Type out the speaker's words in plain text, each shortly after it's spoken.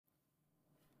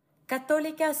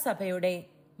കത്തോലിക്ക സഭയുടെ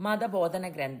മതബോധന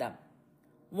ഗ്രന്ഥം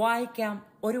വായിക്കാം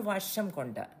ഒരു വർഷം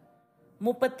കൊണ്ട്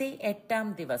 38-ാം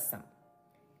ദിവസം.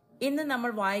 ഇന്ന്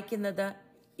നമ്മൾ വായിക്കുന്നത്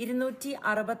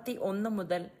 261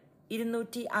 മുതൽ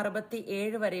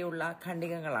 267 വരെയുള്ള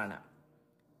ഖണ്ഡികകളാണ്.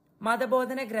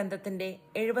 മതബോധന ഗ്രന്ഥത്തിന്റെ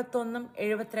 71ഉം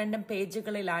 72ഉം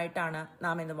പേജുകളിലായിട്ടാണ്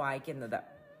നാം ഇന്ന് വായിക്കുന്നത്.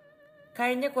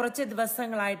 കഴിഞ്ഞ കുറച്ച്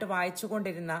ദിവസങ്ങളായിട്ട്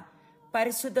വായിച്ചുകൊണ്ടിരുന്ന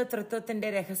പരിശുദ്ധ തൃത്വത്തിന്റെ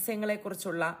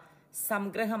രഹസ്യങ്ങളെക്കുറിച്ചുള്ള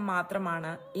സംഗ്രഹം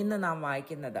മാത്രമാണ് ഇന്ന് നാം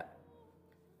വായിക്കുന്നത്.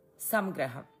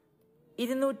 സംഗ്രഹം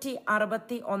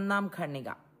 261 ഖണ്ഡിക.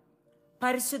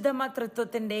 പരിശുദ്ധ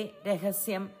തൃത്വത്തിന്റെ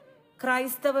രഹസ്യം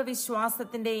ക്രൈസ്തവ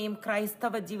വിശ്വാസത്തിന്റെയും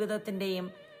ക്രൈസ്തവ ജീവിതത്തിന്റെയും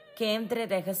കേന്ദ്ര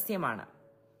രഹസ്യമാണ്.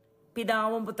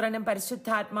 പിതാവും പുത്രനും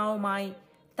പരിശുദ്ധാത്മാവുമായി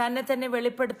തന്നെ തന്നെ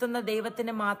വെളിപ്പെടുത്തുന്ന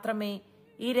ദൈവത്തിന് മാത്രമേ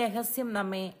ഈ രഹസ്യം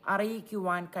നമ്മെ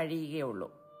അറിയിക്കുവാൻ കഴിയുകയുള്ളൂ.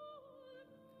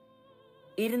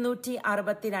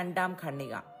 262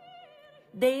 ഖണ്ഡിക.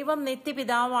 ദൈവം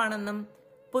നിത്യപിതാവാണെന്നും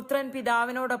പുത്രൻ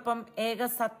പിതാവിനോടൊപ്പം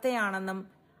ഏകസത്തയാണെന്നും,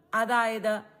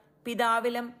 അതായത്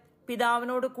പിതാവിലും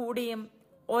പിതാവിനോട് കൂടിയും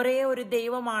ഒരേ ഒരു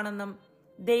ദൈവമാണെന്നും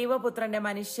ദൈവപുത്രന്റെ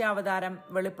മനുഷ്യാവതാരം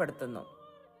വെളിപ്പെടുത്തുന്നു.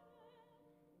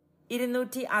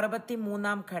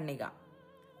 263 ഖണ്ഡിക.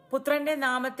 പുത്രന്റെ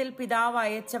നാമത്തിൽ പിതാവ്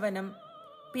അയച്ചവനും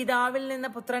പിതാവിൽ നിന്ന്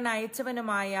പുത്രൻ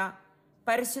അയച്ചവനുമായ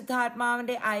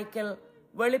പരിശുദ്ധാത്മാവിന്റെ അയക്കൽ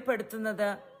വെളിപ്പെടുത്തുന്നത്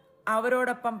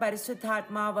അവരോടൊപ്പം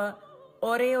പരിശുദ്ധാത്മാവ്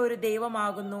ഒരേ ഒരു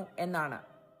ദൈവമാകുന്നു എന്നാണ്.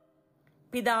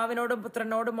 പിതാവിനോടും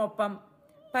പുത്രനോടുമൊപ്പം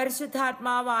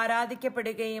പരിശുദ്ധാത്മാവ്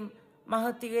ആരാധിക്കപ്പെടുകയും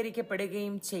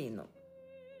മഹത്വീകരിക്കപ്പെടുകയും ചെയ്യുന്നു.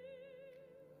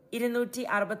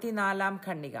 264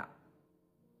 ഖണ്ഡിക.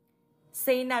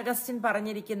 സെയിന്റ് അഗസ്റ്റിൻ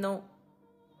പറഞ്ഞിരിക്കുന്നു,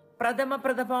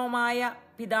 പ്രഥമമായ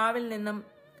പിതാവിൽ നിന്നും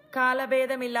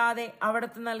കാലഭേദമില്ലാതെ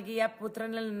അവിടുത്തെ നൽകിയ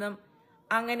പുത്രനിൽ നിന്നും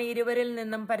അങ്ങനെ ഇരുവരിൽ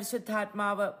നിന്നും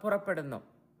പരിശുദ്ധാത്മാവ് പുറപ്പെടുന്നു.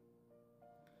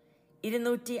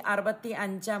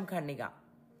 265 ഖണ്ഡിക.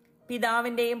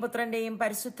 പിതാവിന്റെയും പുത്രന്റെയും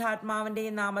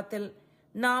പരിശുദ്ധാത്മാവിന്റെയും നാമത്തിൽ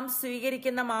നാം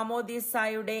സ്വീകരിക്കുന്ന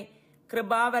മാമോദീസായുടെ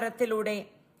കൃപാവരത്തിലൂടെ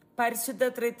പരിശുദ്ധ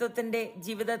ത്രിത്വത്തിന്റെ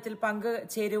ജീവിതത്തിൽ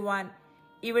പങ്കുചേരുവാൻ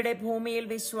ഇവിടെ ഭൂമിയിൽ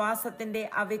വിശ്വാസത്തിന്റെ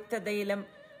അവ്യക്തതയിലും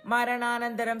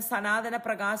മരണാനന്തരം സനാതന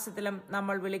പ്രകാശത്തിലും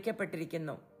നമ്മൾ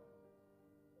വിളിക്കപ്പെട്ടിരിക്കുന്നു.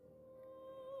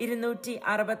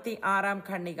 266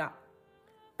 ഖണ്ഡിക.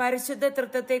 പരിശുദ്ധ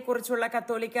തൃത്വത്തെക്കുറിച്ചുള്ള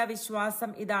കത്തോലിക്ക വിശ്വാസം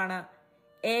ഇതാണ്: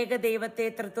 ഏകദൈവത്തെ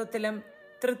തൃത്വത്തിലും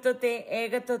തൃത്വത്തെ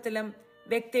ഏകത്വത്തിലും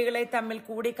വ്യക്തികളെ തമ്മിൽ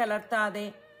കൂടിക്കലർത്താതെ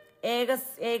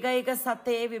ഏകൈക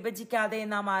സത്തയെ വിഭജിക്കാതെ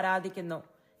നാം ആരാധിക്കുന്നു.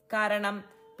 കാരണം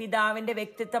പിതാവിന്റെ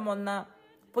വ്യക്തിത്വം ഒന്ന്,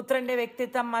 പുത്രന്റെ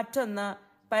വ്യക്തിത്വം മറ്റൊന്ന്,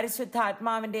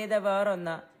 പരിശുദ്ധാത്മാവിന്റേത്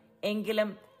വേറൊന്ന്. എങ്കിലും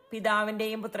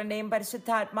പിതാവിന്റെയും പുത്രന്റെയും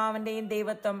പരിശുദ്ധാത്മാവിന്റെയും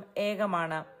ദൈവത്വം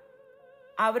ഏകമാണ്.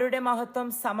 അവരുടെ മഹത്വം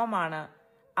സമമാണ്.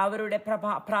 അവരുടെ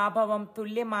പ്രാഭവം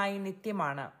തുല്യമായി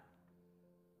നിത്യമാണ്.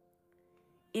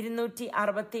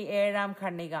 267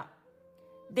 ഖണ്ഡിക.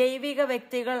 ദൈവിക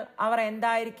വ്യക്തികൾ അവർ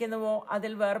എന്തായിരിക്കുന്നുവോ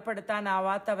അതിൽ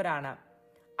വേർപെടുത്താനാവാത്തവരാണ്.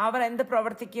 അവർ എന്ത്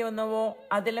പ്രവർത്തിക്കുന്നുവോ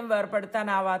അതിലും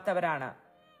വേർപെടുത്താനാവാത്തവരാണ്.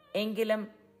 എങ്കിലും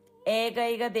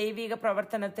ഏകൈക ദൈവിക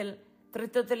പ്രവർത്തനത്തിൽ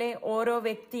തൃത്വത്തിലെ ഓരോ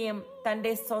വ്യക്തിയും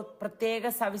തന്റെ പ്രത്യേക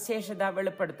സവിശേഷത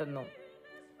വെളിപ്പെടുത്തുന്നു.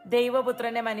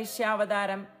 ദൈവപുത്രന്റെ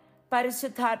മനുഷ്യാവതാരം,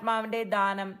 പരിശുദ്ധാത്മാവിന്റെ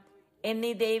ദാനം എന്നീ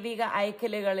ദൈവിക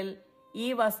ഐക്യലുകളിൽ ഈ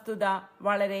വസ്തുത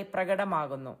വളരെ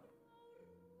പ്രകടമാകുന്നു.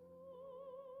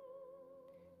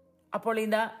 അപ്പോൾ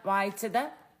ഇത് വായിച്ചത്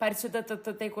പരിശുദ്ധ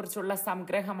തത്വത്തെക്കുറിച്ചുള്ള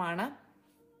സംഗ്രഹമാണ്.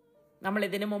 നമ്മൾ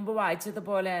ഇതിനു മുമ്പ്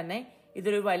വായിച്ചതുപോലെ തന്നെ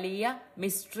ഇതൊരു വലിയ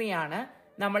മിസ്റ്ററിയാണ്.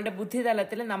 നമ്മളുടെ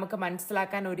ബുദ്ധിതലത്തിൽ നമുക്ക്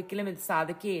മനസ്സിലാക്കാൻ ഒരിക്കലും ഇത്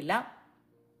സാധിക്കുകയില്ല.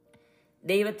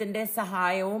 ദൈവത്തിന്റെ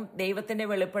സഹായവും ദൈവത്തിന്റെ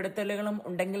വെളിപ്പെടുത്തലുകളും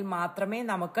ഉണ്ടെങ്കിൽ മാത്രമേ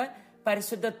നമുക്ക്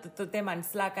പരിശുദ്ധ തത്വത്തെ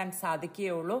മനസ്സിലാക്കാൻ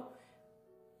സാധിക്കുകയുള്ളൂ.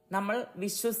 നമ്മൾ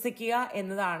വിശ്വസിക്കുക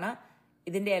എന്നതാണ്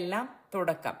ഇതിന്റെ എല്ലാം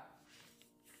തുടക്കം.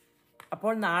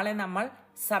 അപ്പോൾ നാളെ നമ്മൾ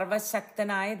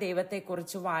സർവശക്തനായ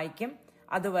ദൈവത്തെക്കുറിച്ച് വായിക്കും.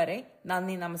 അതുവരെ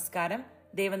നന്ദി, നമസ്കാരം.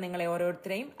 ദൈവം നിങ്ങളെ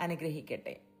ഓരോരുത്തരെയും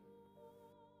അനുഗ്രഹിക്കട്ടെ.